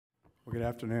Good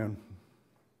afternoon.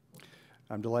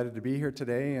 I'm delighted to be here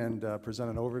today and present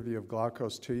an overview of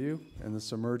Glaukos to you in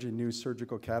this emerging new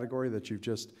surgical category that you've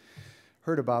just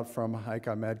heard about from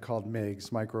ICOMed called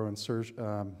MIGS, Micro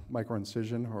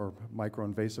Incision or Micro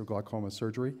Invasive Glaucoma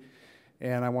Surgery.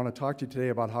 And I want to talk to you today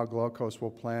about how Glaukos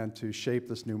will plan to shape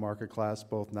this new market class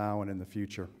both now and in the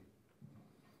future.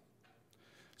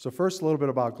 So first, a little bit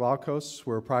about Glaukos.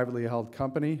 We're a privately held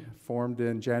company formed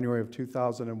in January of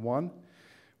 2001.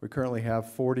 We currently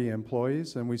have 40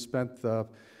 employees, and we spent the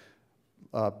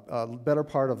better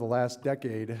part of the last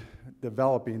decade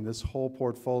developing this whole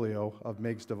portfolio of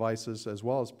MIGS devices, as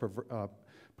well as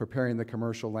preparing the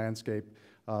commercial landscape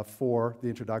for the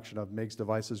introduction of MIGS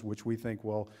devices, which we think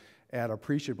will add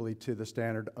appreciably to the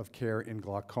standard of care in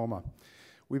glaucoma.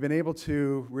 We've been able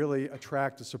to really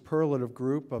attract a superlative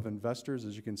group of investors.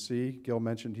 As you can see, Gil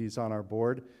mentioned he's on our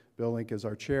board. Bill Link is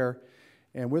our chair.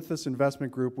 And with this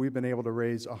investment group, we've been able to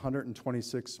raise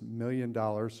 $126 million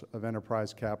of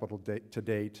enterprise capital to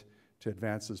date to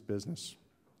advance this business.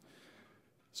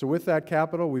 So with that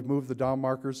capital, we've moved the down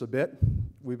markers a bit.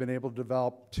 We've been able to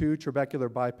develop 2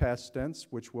 trabecular bypass stents,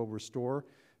 which will restore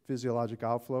physiologic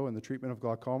outflow in the treatment of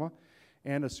glaucoma,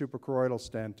 and a suprachoroidal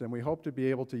stent. And we hope to be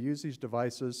able to use these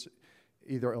devices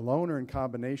either alone or in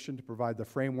combination to provide the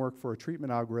framework for a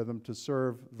treatment algorithm to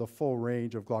serve the full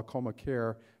range of glaucoma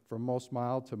care from most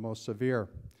mild to most severe.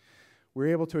 We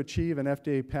were able to achieve an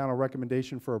FDA panel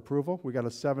recommendation for approval. We got a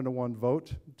 7-to-1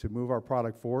 vote to move our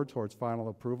product forward towards final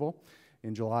approval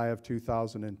in July of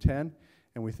 2010,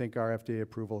 and we think our FDA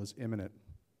approval is imminent.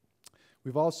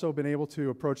 We've also been able to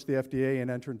approach the FDA and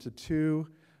enter into 2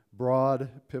 broad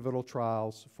pivotal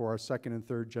trials for our second and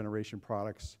third generation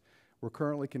products. We're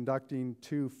currently conducting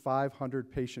 2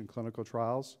 500-patient clinical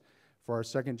trials for our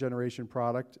second generation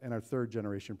product and our third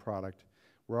generation product.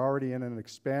 We're already in an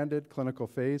expanded clinical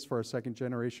phase for our second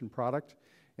generation product,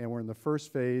 and we're in the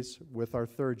first phase with our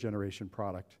third generation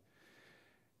product.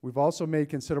 We've also made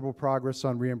considerable progress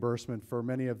on reimbursement. For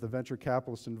many of the venture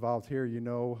capitalists involved here, you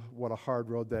know what a hard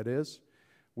road that is.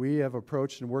 We have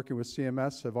approached and working with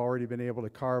CMS have already been able to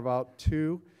carve out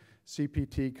 2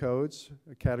 CPT codes,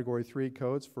 Category 3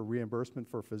 codes for reimbursement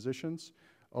for physicians,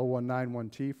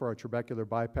 0191T for our trabecular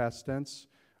bypass stents,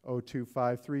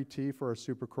 0253T for our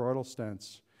suprachoroidal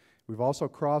stents. We've also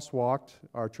crosswalked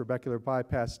our trabecular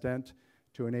bypass stent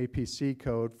to an APC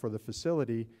code for the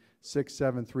facility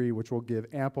 673, which will give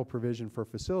ample provision for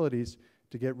facilities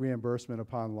to get reimbursement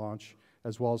upon launch,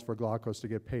 as well as for Glaukos to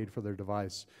get paid for their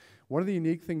device. One of the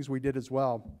unique things we did as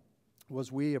well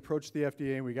was we approached the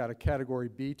FDA and we got a Category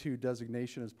B2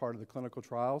 designation as part of the clinical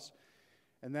trials.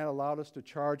 And that allowed us to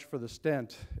charge for the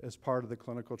stent as part of the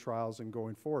clinical trials and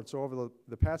going forward. So over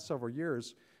the past several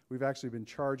years, we've actually been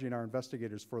charging our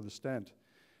investigators for the stent,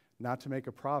 not to make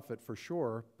a profit for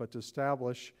sure, but to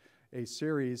establish a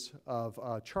series of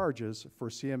charges for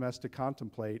CMS to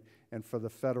contemplate and for the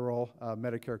federal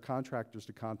Medicare contractors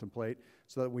to contemplate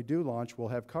so that when we do launch, we'll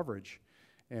have coverage.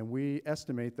 And we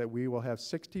estimate that we will have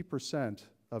 60%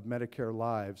 of Medicare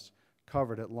lives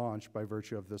covered at launch by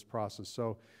virtue of this process.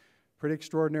 So pretty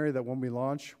extraordinary that when we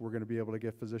launch, we're going to be able to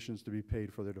get physicians to be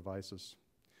paid for their devices.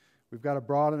 We've got a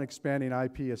broad and expanding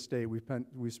IP estate.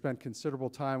 We've spent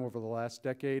considerable time over the last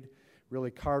decade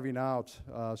really carving out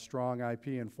strong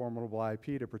IP and formidable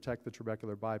IP to protect the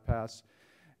trabecular bypass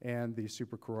and the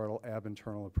suprachoroidal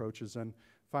ab-internal approaches. And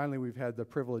finally, we've had the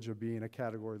privilege of being a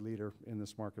category leader in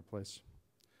this marketplace.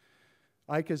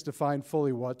 Ike has defined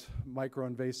fully what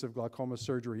micro-invasive glaucoma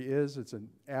surgery is. It's an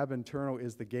ab-internal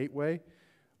is the gateway.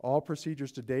 All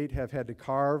procedures to date have had to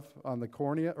carve on the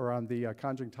cornea or on the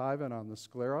conjunctiva and on the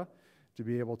sclera to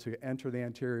be able to enter the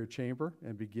anterior chamber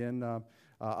and begin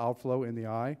outflow in the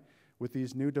eye. With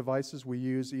these new devices, we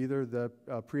use either the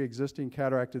pre-existing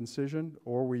cataract incision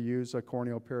or we use a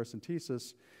corneal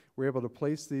paracentesis. We're able to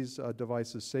place these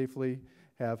devices safely,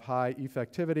 have high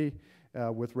effectivity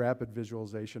with rapid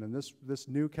visualization. And this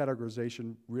new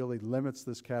categorization really limits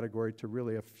this category to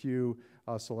really a few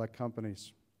select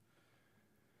companies.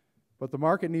 But the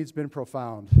market need's been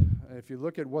profound. If you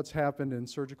look at what's happened in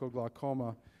surgical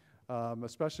glaucoma,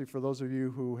 especially for those of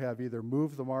you who have either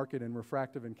moved the market in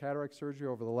refractive and cataract surgery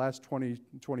over the last 20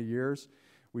 years,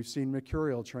 we've seen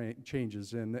mercurial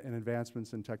changes in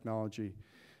advancements in technology.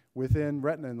 Within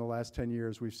retina in the last 10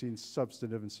 years, we've seen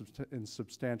substantive and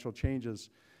substantial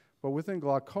changes. But within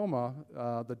glaucoma,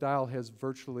 the dial has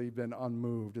virtually been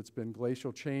unmoved. It's been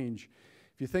glacial change.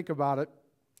 If you think about it,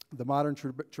 the modern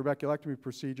trabeculectomy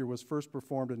procedure was first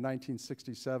performed in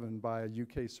 1967 by a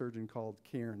UK surgeon called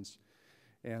Cairns.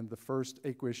 And the first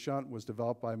aqueous shunt was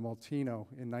developed by Multino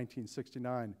in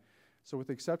 1969. So with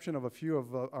the exception of a few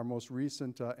of our most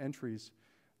recent entries,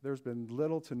 there's been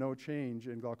little to no change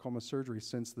in glaucoma surgery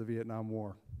since the Vietnam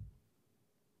War.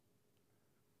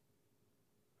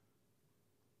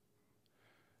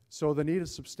 So the need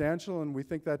is substantial, and we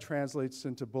think that translates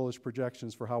into bullish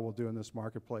projections for how we'll do in this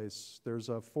marketplace. There's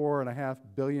a $4.5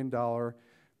 billion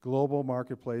global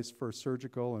marketplace for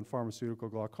surgical and pharmaceutical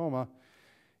glaucoma,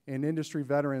 and industry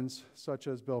veterans such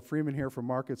as Bill Freeman here from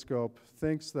Microscopy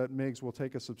thinks that MIGS will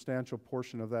take a substantial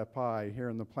portion of that pie. Here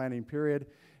in the planning period,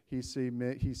 he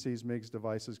sees MIGS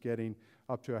devices getting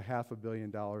up to $500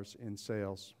 million in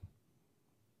sales.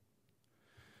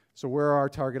 So where are our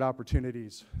target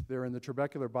opportunities? They're in the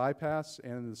trabecular bypass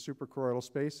and in the suprachoroidal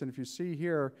space. And if you see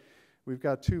here, we've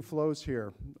got two flows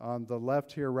here. On the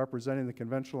left here, representing the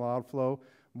conventional outflow,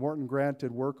 Morton Grant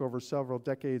did work over several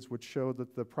decades which showed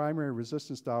that the primary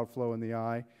resistance to outflow in the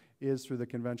eye is through the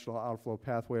conventional outflow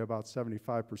pathway, about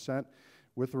 75%,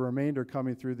 with the remainder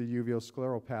coming through the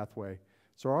uveoscleral pathway.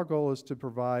 So our goal is to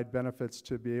provide benefits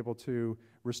to be able to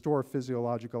restore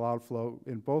physiological outflow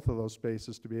in both of those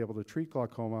spaces to be able to treat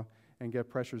glaucoma and get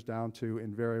pressures down to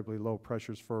invariably low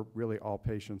pressures for really all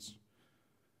patients.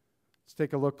 Let's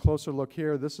take a closer look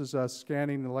here. This is a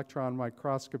scanning electron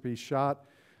microscopy shot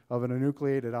of an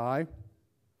enucleated eye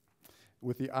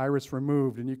with the iris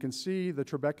removed. And you can see the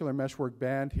trabecular meshwork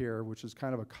band here, which is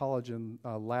kind of a collagen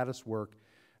lattice work.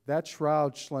 That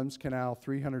shrouds Schlemm's canal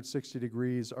 360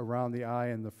 degrees around the eye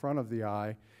and the front of the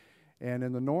eye. And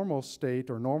in the normal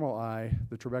state or normal eye,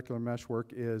 the trabecular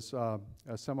meshwork is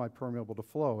semi-permeable to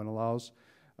flow and allows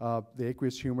the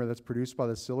aqueous humor that's produced by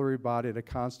the ciliary body at a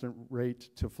constant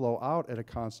rate to flow out at a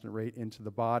constant rate into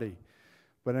the body.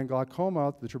 But in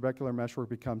glaucoma, the trabecular meshwork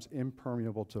becomes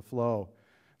impermeable to flow.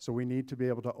 So we need to be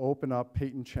able to open up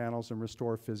patent channels and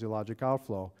restore physiologic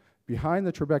outflow. Behind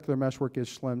the trabecular meshwork is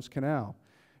Schlemm's canal.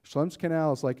 Schlemm's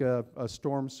canal is like a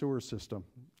storm sewer system.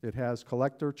 It has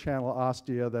collector channel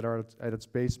ostia that are at its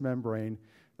base membrane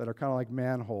that are kind of like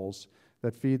manholes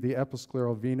that feed the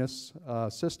episcleral venous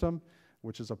system,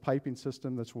 which is a piping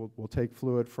system that will take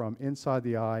fluid from inside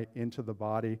the eye into the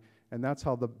body, and that's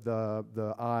how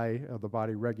the eye of the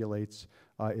body regulates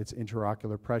its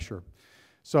intraocular pressure.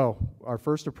 So our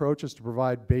first approach is to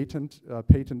provide patent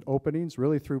openings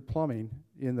really through plumbing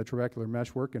in the trabecular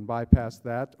meshwork and bypass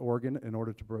that organ in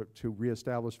order to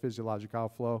reestablish physiologic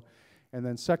outflow. And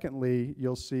then secondly,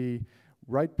 you'll see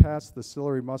right past the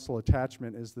ciliary muscle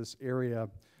attachment is this area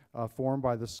formed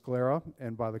by the sclera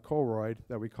and by the choroid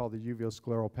that we call the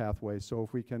uveoscleral pathway. So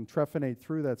if we can trephinate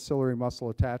through that ciliary muscle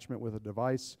attachment with a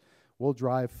device, we'll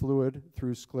drive fluid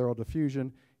through scleral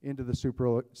diffusion into the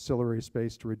supraciliary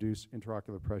space to reduce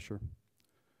intraocular pressure.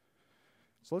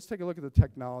 So let's take a look at the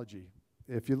technology.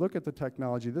 If you look at the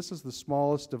technology, this is the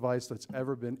smallest device that's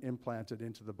ever been implanted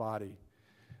into the body.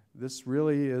 This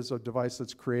really is a device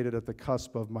that's created at the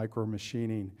cusp of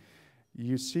micromachining.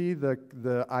 You see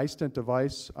the iStent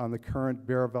device on the current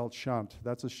Baravelt shunt.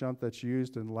 That's a shunt that's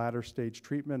used in latter stage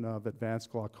treatment of advanced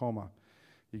glaucoma.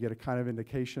 You get a kind of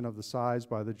indication of the size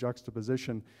by the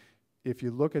juxtaposition. If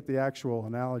you look at the actual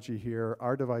analogy here,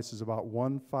 our device is about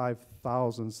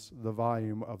 1/5000th the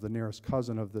volume of the nearest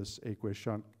cousin of this aqueous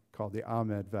shunt called the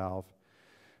Ahmed valve.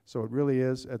 So it really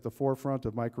is at the forefront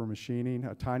of micromachining,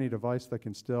 a tiny device that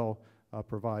can still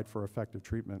provide for effective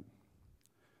treatment.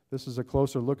 This is a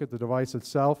closer look at the device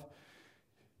itself.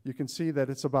 You can see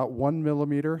that it's about 1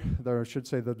 millimeter, or I should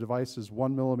say the device is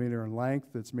 1 millimeter in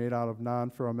length. It's made out of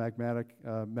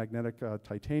non-ferromagnetic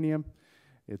titanium.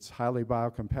 It's highly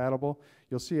biocompatible.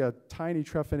 You'll see a tiny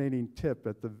trephinating tip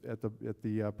at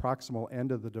the proximal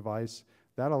end of the device.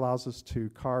 That allows us to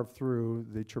carve through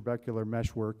the trabecular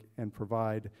meshwork and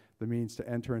provide the means to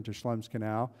enter into Schlemm's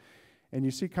canal. And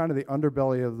you see kind of the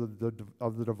underbelly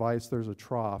of the device, there's a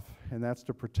trough, and that's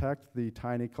to protect the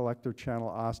tiny collector channel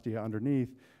ostia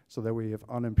underneath so that we have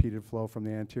unimpeded flow from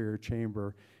the anterior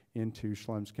chamber into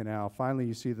Schlemm's canal. Finally,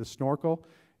 you see the snorkel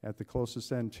at the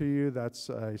closest end to you. That's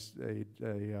a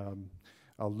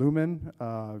lumen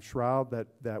shroud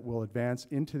that will advance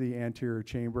into the anterior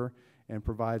chamber and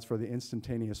provides for the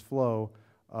instantaneous flow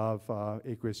of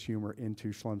aqueous humor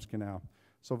into Schlemm's canal.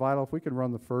 So Vital, if we can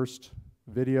run the first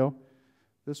video.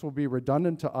 This will be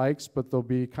redundant to Ike's, but there'll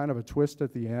be kind of a twist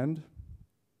at the end.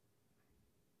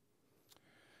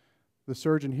 The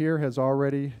surgeon here has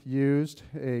already used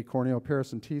a corneal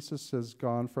paracentesis, has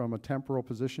gone from a temporal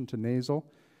position to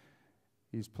nasal.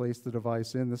 He's placed the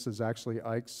device in. This is actually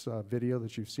Ike's video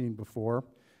that you've seen before.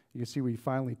 You can see we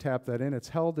finally tap that in. It's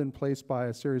held in place by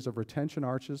a series of retention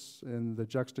arches in the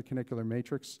juxtacanicular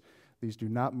matrix. These do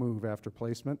not move after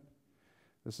placement.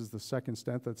 This is the second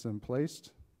stent that's in place.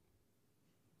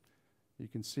 You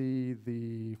can see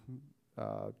the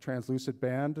translucent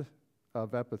band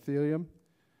of epithelium.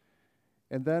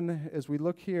 And then as we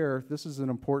look here, this is an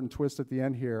important twist at the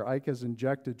end here. Ike has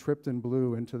injected tryptin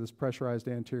blue into this pressurized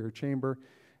anterior chamber,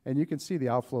 and you can see the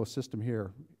outflow system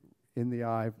here in the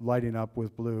eye lighting up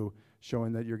with blue,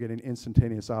 showing that you're getting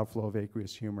instantaneous outflow of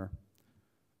aqueous humor.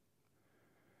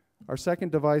 Our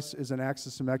second device is an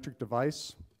axisymmetric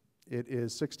device. It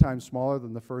is 6 times smaller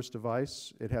than the first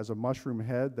device. It has a mushroom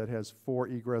head that has 4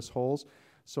 egress holes.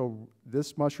 So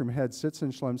this mushroom head sits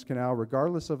in Schlemm's canal.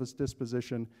 Regardless of its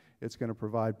disposition, it's going to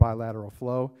provide bilateral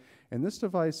flow. And this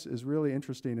device is really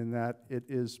interesting in that it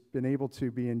has been able to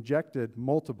be injected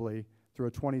multiply through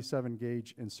a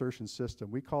 27-gauge insertion system.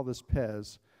 We call this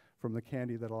PEZ, from the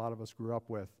candy that a lot of us grew up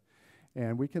with.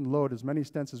 And we can load as many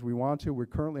stents as we want to. We're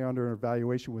currently under an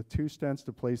evaluation with 2 stents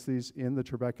to place these in the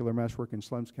trabecular meshwork in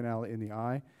Schlemm's canal in the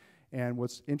eye. And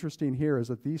what's interesting here is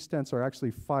that these stents are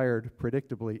actually fired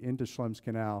predictably into Schlemm's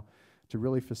canal to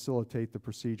really facilitate the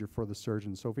procedure for the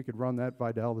surgeon. So if we could run that,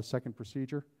 Vidal, the second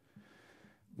procedure.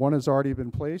 One has already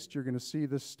been placed. You're going to see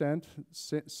this stent,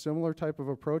 similar type of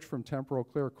approach from temporal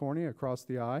clear cornea across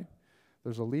the eye.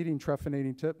 There's a leading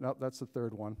trephinating tip. Nope, that's the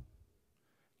third one.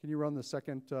 Can you run the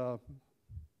second?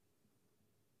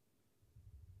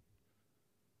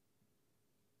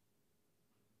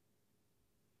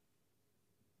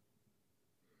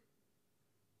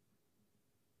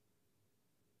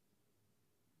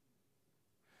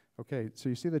 Okay, so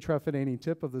you see the trephinating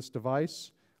tip of this device.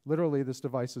 Literally, this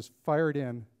device is fired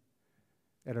in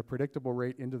at a predictable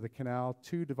rate into the canal.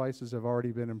 2 devices have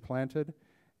already been implanted.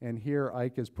 And here,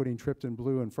 Ike is putting tryptin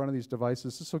blue in front of these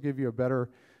devices. This will give you a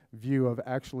better view of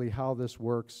actually how this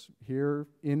works. Here,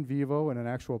 in vivo, in an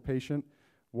actual patient,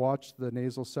 watch the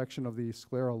nasal section of the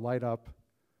sclera light up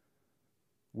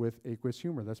with aqueous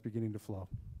humor that's beginning to flow.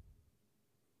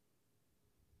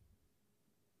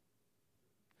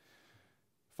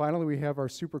 Finally, we have our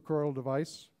suprachoroidal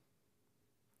device.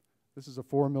 This is a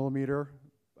 4mm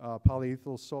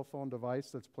polyethyl sulfone device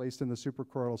that's placed in the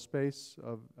suprachoroidal space.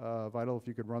 Vital, if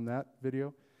you could run that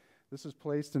video. This is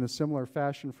placed in a similar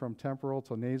fashion from temporal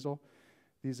to nasal.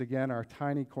 These, again, are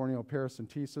tiny corneal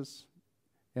paracentesis.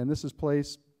 And this is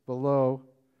placed below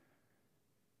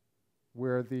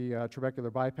where the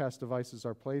trabecular bypass devices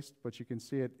are placed, but you can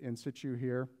see it in situ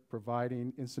here,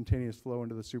 providing instantaneous flow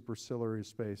into the supraciliary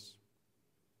space.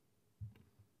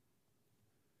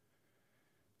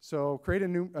 So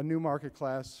creating a new market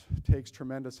class takes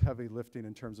tremendous heavy lifting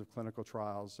in terms of clinical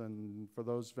trials. And for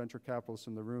those venture capitalists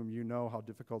in the room, you know how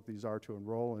difficult these are to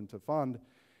enroll and to fund.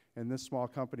 And this small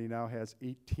company now has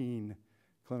 18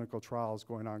 clinical trials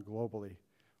going on globally.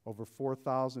 Over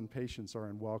 4,000 patients are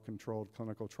in well-controlled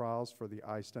clinical trials for the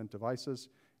iStent devices,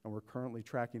 and we're currently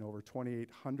tracking over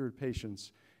 2,800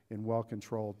 patients in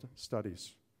well-controlled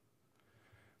studies.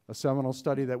 A seminal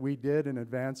study that we did in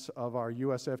advance of our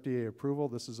US FDA approval.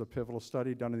 This is a pivotal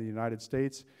study done in the United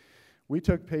States. We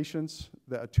took patients,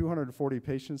 240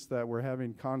 patients that were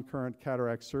having concurrent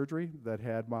cataract surgery that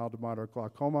had mild to moderate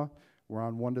glaucoma, were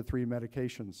on 1 to 3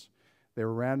 medications. They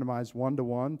were randomized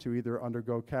 1-to-1 to either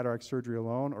undergo cataract surgery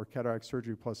alone or cataract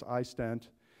surgery plus iStent,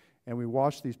 and we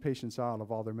washed these patients out of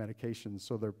all their medications.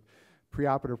 So their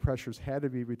preoperative pressures had to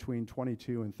be between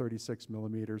 22 and 36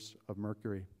 millimeters of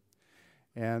mercury.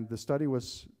 And the study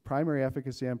primary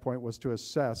efficacy endpoint was to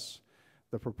assess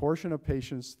the proportion of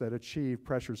patients that achieve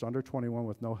pressures under 21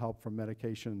 with no help from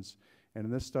medications. And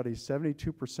in this study,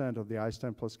 72% of the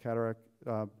iStent plus cataract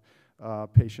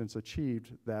patients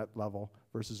achieved that level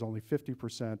versus only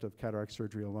 50% of cataract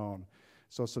surgery alone.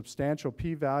 So substantial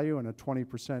p-value and a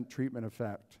 20% treatment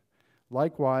effect.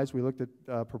 Likewise, we looked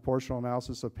at proportional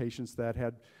analysis of patients that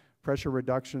had pressure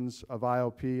reductions of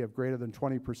IOP of greater than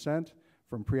 20%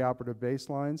 from preoperative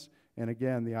baselines. And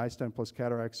again, the iStent plus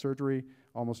cataract surgery,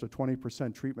 almost a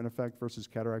 20% treatment effect versus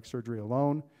cataract surgery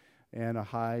alone, and a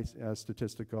high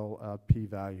statistical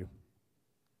p-value.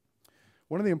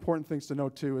 One of the important things to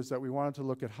note, too, is that we wanted to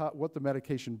look at what the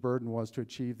medication burden was to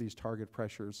achieve these target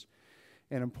pressures.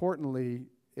 And importantly,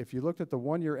 if you looked at the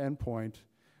 1-year endpoint,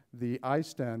 the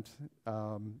iStent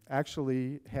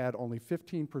actually had only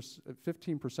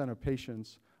 15% of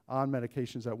patients on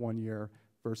medications at 1 year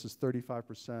versus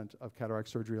 35% of cataract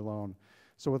surgery alone.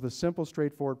 So with a simple,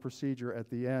 straightforward procedure at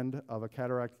the end of a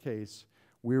cataract case,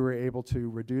 we were able to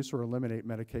reduce or eliminate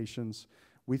medications.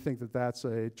 We think that that's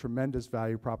a tremendous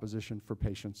value proposition for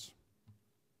patients.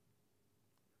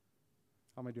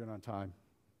 How am I doing on time?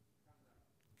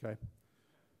 Okay.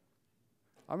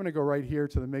 I'm going to go right here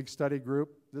to the Mig Study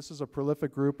Group. This is a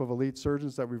prolific group of elite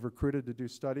surgeons that we've recruited to do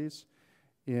studies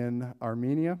in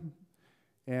Armenia.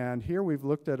 And here we've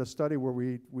looked at a study where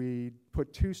we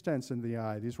put 2 stents in the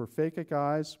eye. These were phakic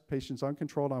eyes, patients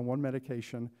uncontrolled on one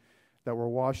medication that were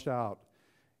washed out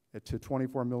to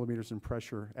 24 millimeters in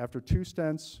pressure. After 2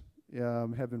 stents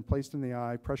have been placed in the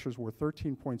eye, pressures were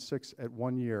 13.6 at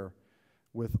 1 year,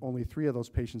 with only 3 of those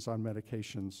patients on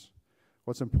medications.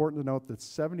 What's important to note that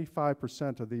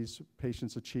 75% of these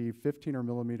patients achieve 15 or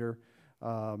millimeter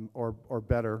or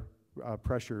better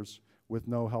pressures with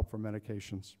no help from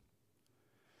medications.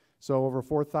 So over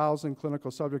 4,000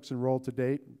 clinical subjects enrolled to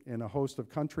date in a host of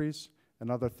countries,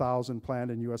 another 1,000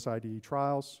 planned in US IDE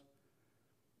trials.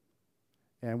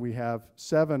 And we have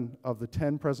 7 of the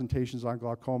 10 presentations on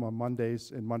glaucoma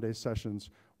Mondays in Monday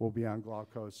sessions will be on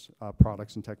Glaukos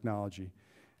products and technology.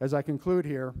 As I conclude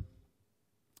here,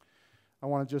 I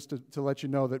want just to let you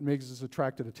know that MIGS has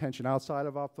attracted attention outside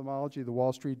of ophthalmology. The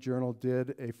Wall Street Journal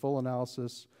did a full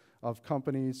analysis of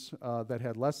companies that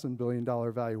had less than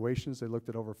billion-dollar valuations. They looked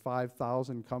at over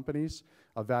 5,000 companies,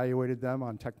 evaluated them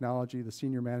on technology, the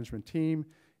senior management team,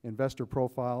 investor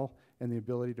profile, and the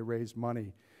ability to raise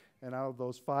money. And out of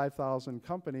those 5,000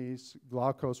 companies,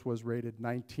 Glaukos was rated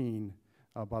 19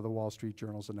 by the Wall Street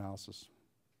Journal's analysis.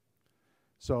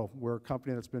 So we're a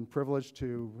company that's been privileged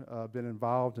to been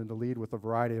involved and to lead with a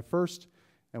variety of firsts,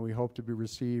 and we hope to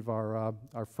receive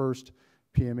our first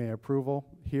PMA approval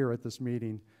here at this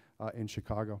meeting in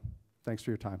Chicago. Thanks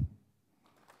for your time.